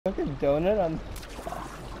Fucking donut on.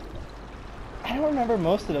 I don't remember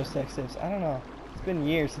most of those sex tips. I don't know. It's been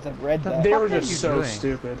years since I've read that. They were just so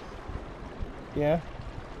stupid. Yeah?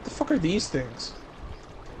 What the fuck are these things?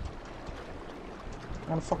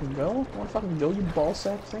 Wanna fucking go? Wanna fucking go, you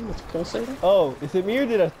ballsack thing that's pulsating? Oh, is it me or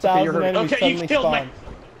did 1,000 enemies suddenly spawn? Me.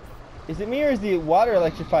 Is it me or is the water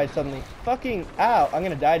electrified suddenly? Fucking ow, I'm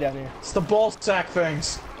gonna die down here. It's the ballsack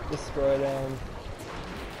things. Destroy them.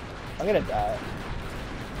 I'm gonna die.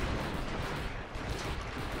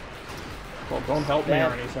 Well, don't help me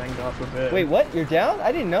or anything, God forbid. Wait, what? You're down?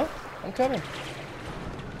 I didn't know. I'm coming.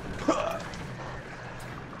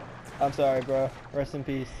 I'm sorry, bro. Rest in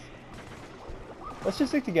peace. Let's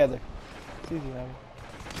just stick together. It's easy, man.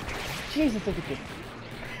 Jesus, look at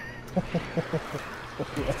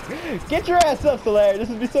this. Get your ass up, Solaire. This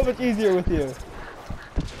would be so much easier with you.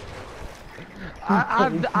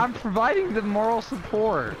 I'm providing the moral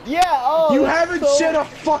support. Yeah, oh, you haven't said a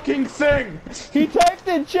fucking thing! He typed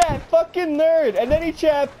in chat, fucking nerd, and then he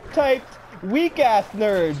typed weak-ass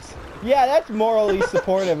nerds. Yeah, that's morally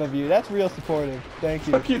supportive of you. That's real supportive. Thank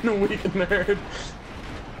you. Fucking weak nerd.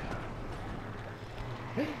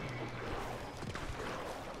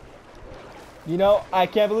 You know, I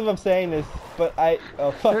can't believe I'm saying this, but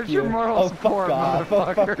oh, fuck There's you. Your moral support, fuck off.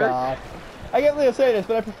 Oh, fuck off. I can't believe I'm saying this,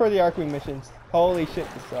 but I prefer the Arcwing missions. Holy shit,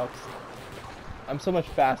 this sucks. I'm so much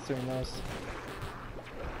faster in those.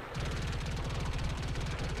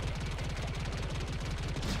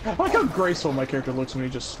 I like how graceful my character looks when he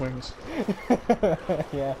just swings.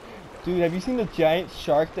 Yeah. Dude, have you seen the giant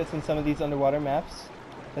shark that's in some of these underwater maps?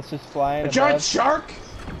 That's just flying above? Giant shark?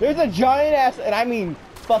 There's a giant ass, and I mean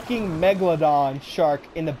fucking megalodon shark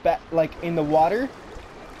in the like in the water.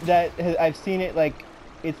 That I've seen it, like,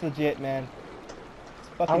 it's legit, man.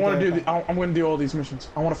 I want to do I'm going to do all these missions.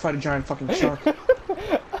 I want to fight a giant fucking shark.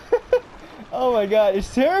 Oh my god,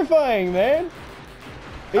 it's terrifying, man.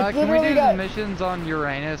 It's can we do the missions on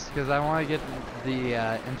Uranus? Because I want to get the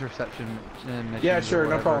interception mission. Yeah, sure,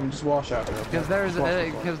 no problem. Just wash out there. Because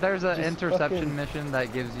there's an interception mission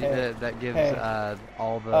that gives you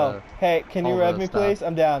all the. Oh, hey, can you rev me, please?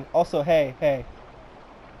 I'm down. Also, hey,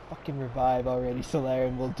 fucking revive already, Solaire,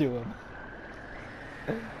 and we'll do him.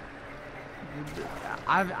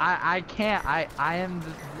 I can't. I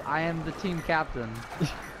am the team captain.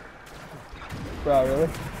 Bro, really?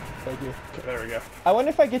 Thank you. Okay, there we go. I wonder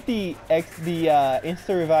if I get the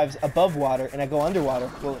insta revives above water and I go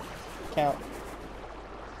underwater, will it count?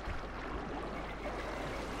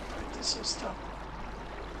 The system.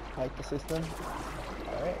 Like the system.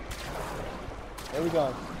 All right. There we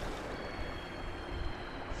go.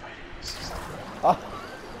 Oh.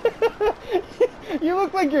 You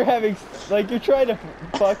look like you're having, like you're trying to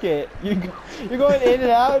fuck it. You're going in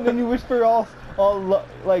and out, and then you whisper all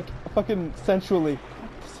like fucking sensually.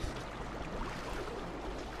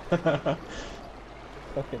 Okay.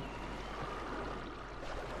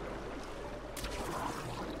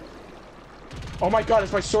 Oh my god,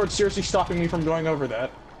 is my sword seriously stopping me from going over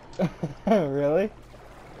that? Really?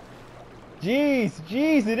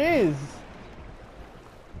 Jeez, it is!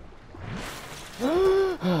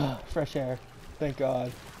 Fresh air. Thank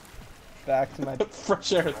God. Back to my...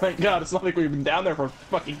 Fresh air, thank God. It's not like we've been down there for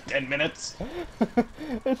fucking 10 minutes.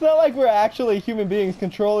 It's not like we're actually human beings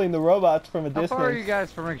controlling the robots from a distance. How far are you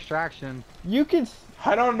guys from extraction? You can...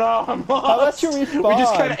 I don't know, I'm lost. How about you respawn? We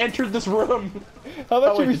just kind of entered this room. How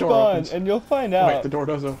about you respawn, and you'll find out. Wait, the door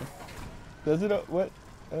does open. Does it? What?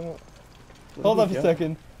 I don't... Hold up a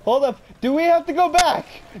second. Hold up. Do we have to go back?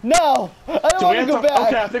 No! I don't want to go back!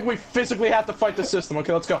 Okay, I think we physically have to fight the system.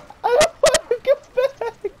 Okay, let's go. I don't want to go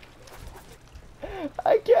back!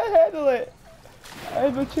 I can't handle it!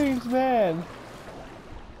 I'm a changed man.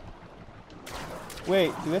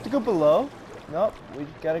 Wait, do we have to go below? Nope, we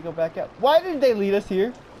just gotta go back out. Why did they lead us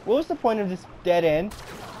here? What was the point of this dead end?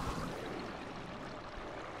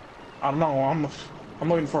 I don't know, I'm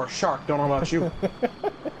looking for a shark, don't know about you.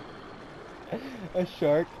 A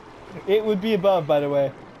shark? It would be above, by the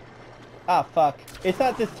way. Ah, fuck. It's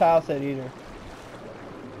not this tile set either.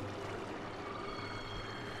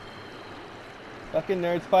 Fucking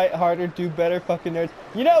nerds, fight harder, do better, fucking nerds.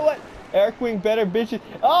 You know what? Arcwing better, bitches.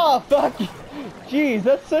 Oh, fuck! Jeez,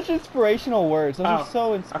 that's such inspirational words. Those are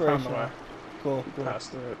so inspirational. I found the way. Cool.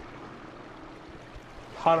 Passed it.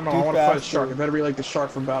 I don't know, I want to fight a shark. It better be like the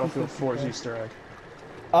shark from Battlefield 4's Easter egg.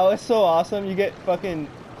 Oh, it's so awesome. You get fucking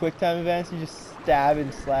quick time events. You just stab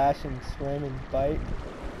and slash and swim and bite.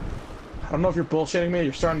 I don't know if you're bullshitting me.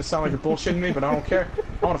 You're starting to sound like you're bullshitting me, but I don't care.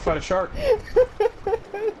 I want to fight a shark. I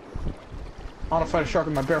want to fight a shark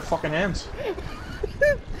with my bare fucking hands.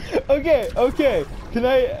 Okay. Can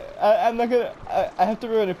I'm not gonna. I have to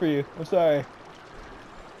ruin it for you. I'm sorry.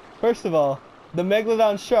 First of all, the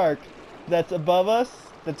Megalodon shark that's above us,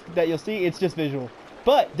 that you'll see, it's just visual.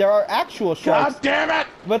 But there are actual sharks. God damn it!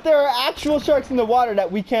 But there are actual sharks in the water that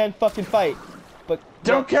we can't fucking fight. But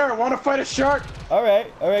don't care. Want to fight a shark? All right,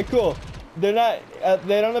 cool. They're not.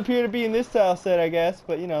 They don't appear to be in this tile set, I guess.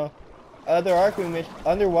 But you know, other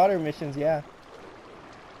underwater missions, yeah.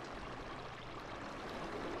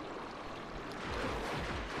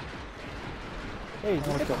 Hey, is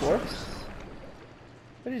this a corpse?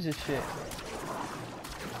 What is this shit?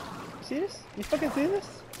 See this? You fucking see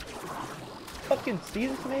this? Fucking see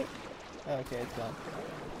this, mate? Oh, okay, it's gone.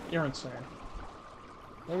 You're insane.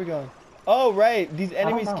 Where are we going? Oh, right. These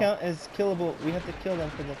enemies count as killable. We have to kill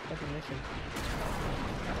them for the fucking mission.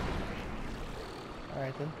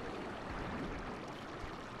 Alright then.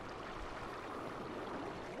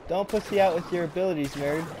 Don't pussy out with your abilities,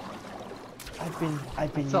 nerd.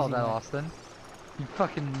 I've been saw using that, Austin. You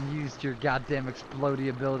fucking used your goddamn explodey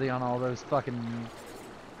ability on all those fucking...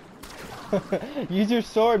 Use your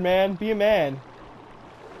sword, man. Be a man.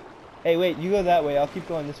 Hey, wait. You go that way. I'll keep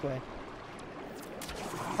going this way.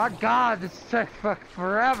 My God, this takes fuck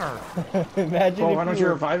forever. Imagine. Well, why don't you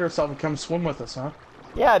revive yourself and come swim with us, huh?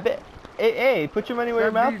 Yeah, I bet. Hey, put your money where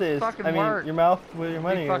your mouth is. I mean, work. your mouth where your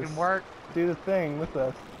money is. Fucking work. Do the thing with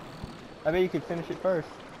us. I bet you could finish it first.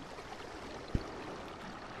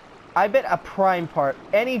 I bet a prime part,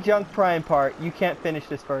 any junk prime part, you can't finish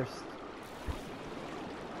this first.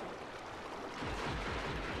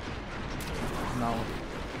 No.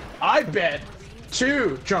 I bet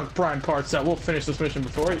 2 junk prime parts that will finish this mission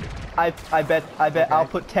before you. I bet Okay. I'll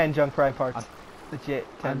put 10 junk prime parts. Legit.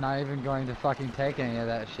 10. I'm not even going to fucking take any of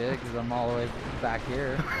that shit because I'm all the way back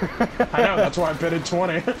here. I know, that's why I betted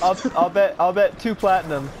 20. I'll bet 2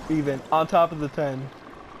 platinum even on top of the 10.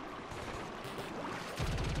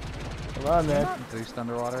 Come on, man. Boost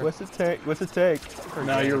underwater. What's it take? What's it take?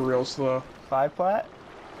 Now you're real slow. 5 plat?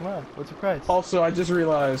 Come on. What's your price? Also, I just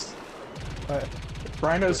realized What?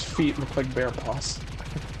 Rhino's feet look like bear paws.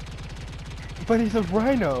 But he's a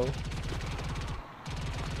rhino. That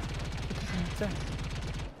doesn't make sense.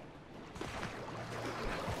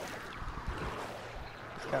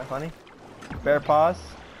 It's kind of funny. Bear paws.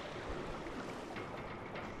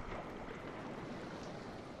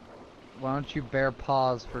 Why don't you bear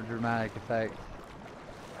paws for dramatic effect?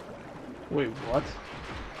 Wait, what?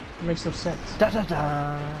 It makes no sense. Da da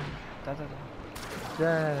da. Da da da.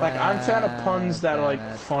 Like, I'm a fan of puns that are,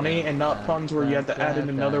 like, funny and not puns where you have to add in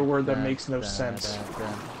another word that makes no sense.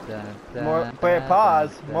 More bear paws,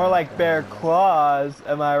 more like bear claws,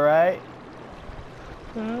 am I right?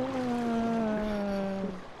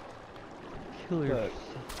 Kill your...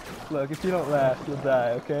 Look, if you don't laugh, you'll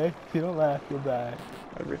die, okay? If you don't laugh, you'll die.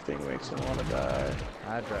 Everything makes me want to die.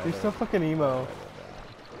 I'd rather. You're so fucking emo.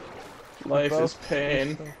 Life is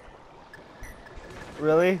pain.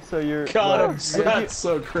 Really? So you're... God, look, that's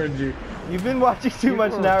so cringy. You've been watching too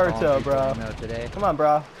much Naruto, bro. Today. Come on,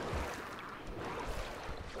 bro.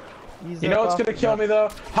 You know what's gonna kill me, though?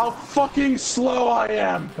 How fucking slow I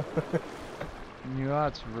am! You know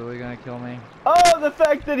what's really gonna kill me? Oh, the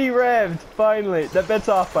fact that he revved! Finally! That bet's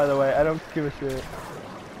off, by the way. I don't give a shit.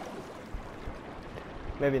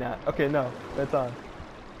 Maybe not. Okay, no. Bet's on.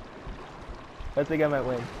 I think I might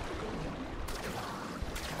win.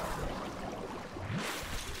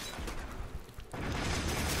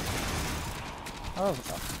 Oh.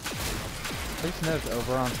 Please note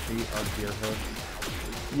Oberon's feet are deer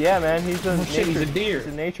hooves. Yeah, man, he's a nature, he's a deer. He's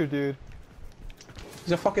a nature dude.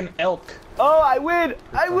 He's a fucking elk. Oh, I win!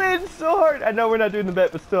 I win so hard! I know we're not doing the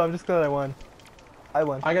bet, but still, I'm just glad I won. I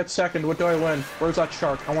won. I got second. What do I win? Where's that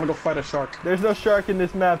shark? I want to go fight a shark. There's no shark in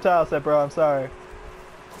this map tile set, bro. I'm sorry.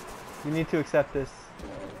 You need to accept this.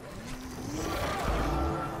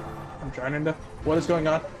 I'm trying to... What is going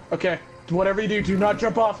on? Okay. Whatever you do, do not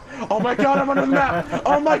jump off. Oh my god, I'm under the map.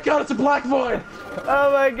 Oh my god, it's a black void.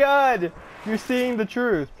 Oh my god. You're seeing the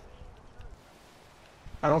truth.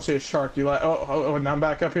 I don't see a shark. You like... Oh, and I'm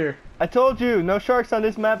back up here. I told you, no sharks on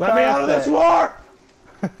this map Let me out of this war!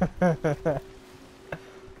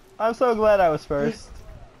 I'm so glad I was first.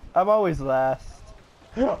 I'm always last.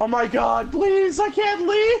 Oh my god, please, I can't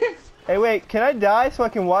leave! Hey, wait, can I die so I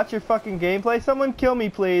can watch your fucking gameplay? Someone kill me,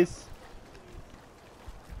 please.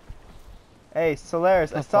 Hey,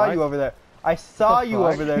 Solaris, I saw you over there. I saw you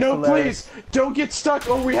over there, No, Solaris. please, don't get stuck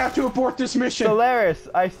or we have to abort this mission. Solaris,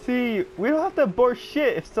 I see you. We don't have to abort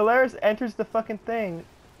shit. If Solaris enters the fucking thing,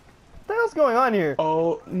 what the hell's going on here?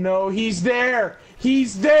 Oh, no, he's there.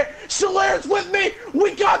 He's there. Solaris with me.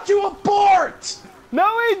 We got to abort.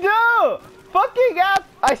 No, we don't. Fucking ass!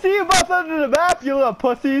 I see you both under the map, you little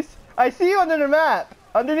pussies. I see you under the map.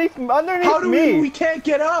 Underneath How do me. we can't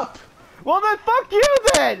get up? Well then fuck you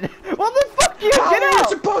then! Well then fuck you! How Get are we out!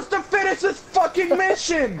 supposed to finish this fucking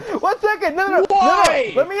mission? 1 second! No.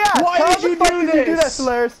 Why? Let me ask. Why How did the you fuck do did you do that, this?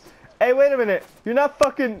 Solaris? Hey, wait a minute. You're not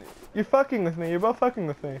fucking... You're fucking with me. You're both fucking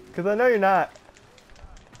with me. Because I know you're not.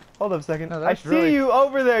 Hold up a second. No, I see you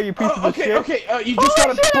over there, you piece of shit. Okay, you just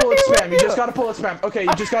gotta bullet I spam. You just gotta bullet spam. Okay,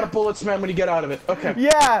 you just gotta bullet spam when you get out of it. Okay.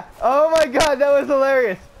 Yeah! Oh my god, that was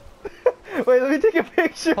hilarious. Wait, let me take a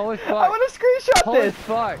picture. Holy fuck. I want to screenshot Holy this.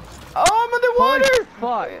 fuck. Oh, I'm underwater!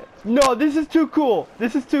 Holy fuck. No, this is too cool.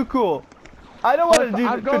 This is too cool. I don't want to do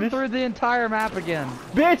I'm going through the entire map again.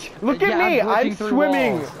 Bitch, look at Yeah, me. I'm I'm glitching through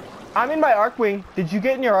swimming. walls. I'm in my Arcwing. Did you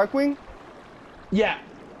get in your Arcwing? Yeah.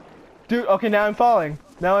 Dude, okay, now I'm falling.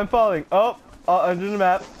 Now I'm falling. Oh, under the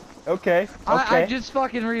map. Okay. I just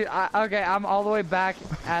fucking okay, I'm all the way back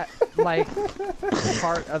at, like,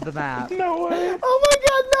 part of the map. No way. Oh my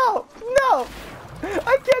god, no! No!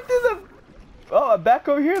 I can't do the... Oh, I'm back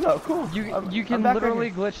over here though. Cool. You can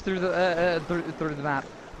literally glitch through the through the map.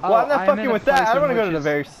 Well, I'm not fucking with that. I don't want to go to the is-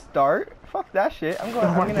 very start. Fuck that shit. I'm going. Oh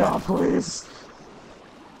I'm my gonna... god, please.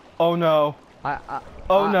 Oh no.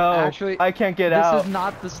 Oh no. Actually, I can't get out. This is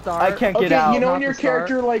not the start. I can't get Okay, out. you know Not when your the start.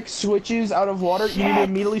 character like switches out of water, you need to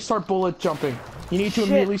immediately start bullet jumping. You need to Shit.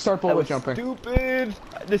 immediately start That bullet was jumping. Stupid.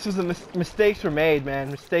 This was a mistakes were made,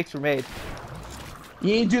 man. Mistakes were made.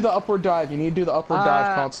 You need to do the upward dive. You need to do the upward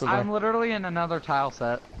dive constantly. I'm literally in another tile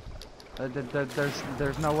set.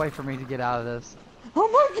 There's no way for me to get out of this. Oh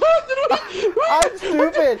my god! I'm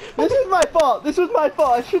stupid. This is my fault. This was my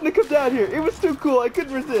fault. I shouldn't have come down here. It was too cool. I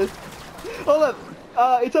couldn't resist. Hold up.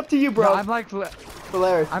 It's up to you, bro. No, I'm like,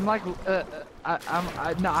 Hilarious. I'm like,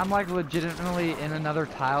 I'm like legitimately in another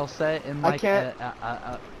tile set in like. I can't.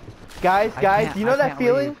 I Guys, you know that can't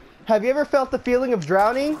feeling? leave. Have you ever felt the feeling of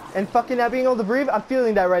drowning and fucking not being able to breathe? I'm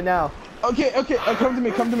feeling that right now. Okay, come to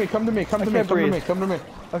me, come to me, come to me, come to me, can't come to breathe. me, come to me.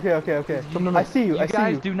 Okay. Come to me. I see you. You I see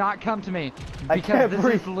guys you. do not come to me I because can't this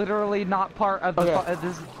breathe. is literally not part of the. Okay.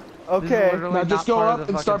 This is Okay. literally Now just not go part of up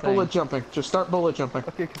the and start fucking bullet thing. jumping. Just start bullet jumping.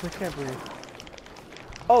 Okay, because I can't breathe.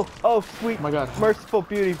 Oh, sweet. Oh my god. Merciful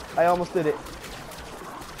beauty. I almost did it.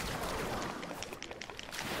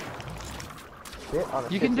 Shit, on a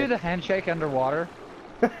You can shit do hit. the handshake underwater.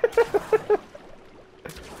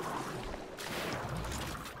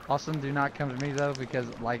 Austin, do not come to me though, because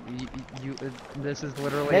like this is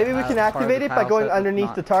literally. Maybe we can part of activate the it by tile going set that's underneath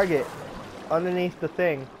not- the target. Underneath the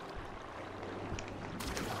thing.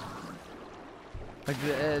 Like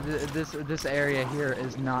this area here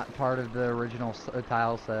is not part of the original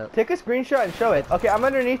tile set. Take a screenshot and show it. Okay, I'm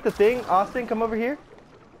underneath the thing. Austin, come over here.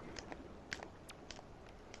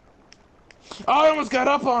 Oh, I almost got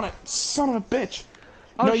up on it. Son of a bitch.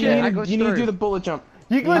 Oh no, shit! you I need, glitched you need to through. do the bullet jump.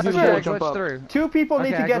 You You glitched do the Okay, I bullet through. jump up. glitched through. Two people need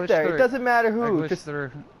Okay, to I get glitched there. through. It doesn't matter I who. glitched Just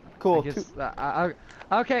through. cool. I guess,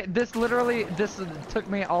 okay, this took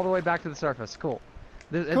me all the way back to the surface. Cool.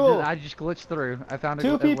 Cool. I just glitched through. I found a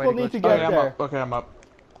Two way people to need glitch to through. get Okay, I'm there. up. Okay, I'm up.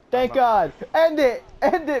 Thank God. End it.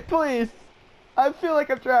 End it, please. I feel like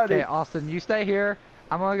I'm drowning. Okay, Austin, you stay here.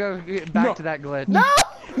 I'm gonna go get back No. to that glitch. No!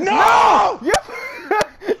 No! You,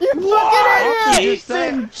 you What? fucking idiot!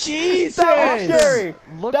 Jason, Jesus! That was scary.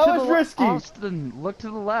 Look That to was the risky. Austin, look to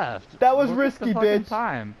the left. That was Look at risky, the fucking bitch.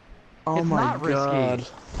 Time. Oh It's my not god.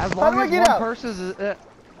 risky. As How long do I as get one out? person is,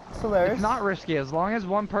 Solaris. it's not risky. As long as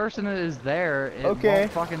one person is there, it Okay.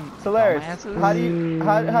 won't fucking. Solaris.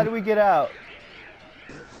 dumbasses. How do we get out?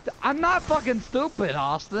 I'm not fucking stupid,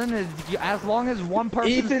 Austin. As long as one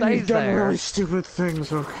person Ethan, stays you've done there. really stupid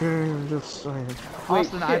things, okay? I'm just saying.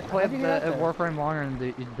 Austin, Wait, I've shit, played how'd you get out there? Warframe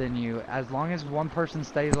longer than you. As long as one person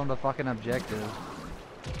stays on the fucking objective.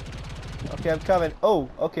 Okay, I'm coming. Oh,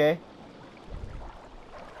 okay.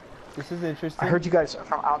 This is interesting. I heard you guys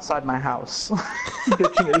from outside my house.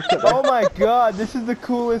 Oh my god, this is the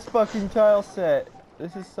coolest fucking tile set.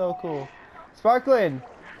 This is so cool. Sparklin,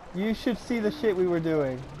 you should see the shit we were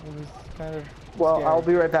doing. It was kind of Well, scary. I'll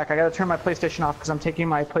be right back. I gotta turn my PlayStation off because I'm taking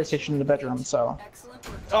my PlayStation in the bedroom, so.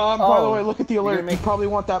 By the Oh, way, look at the you're alert. gonna make- You probably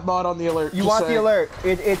want that mod on the alert. You just want the saying. alert.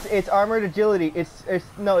 It's armored agility. It's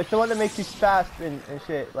the one that makes you fast and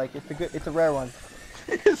shit. Like it's a rare one.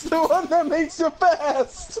 It's the one that makes you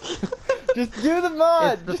fast! Just do the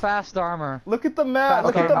mod. It's the fast armor. Look at the map.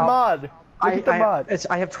 Look Okay, at the I'll- mod. Look at the mod.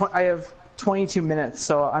 I have 22 minutes,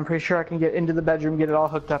 so I'm pretty sure I can get into the bedroom, get it all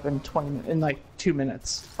hooked up in like 2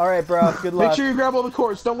 minutes. All right, bro. Good luck. Make sure you grab all the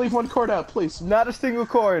cords. Don't leave one cord out, please. Not a single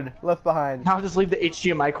cord left behind. Now I'll just leave the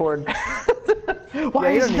HDMI cord. Why you don't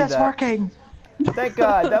isn't need this that. working? Thank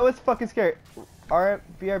God. That was fucking scary.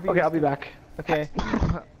 BRB. Okay, I'll be back. Okay.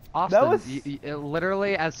 Austin, was-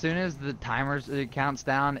 literally as soon as the timer counts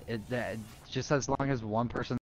down, just as long as one person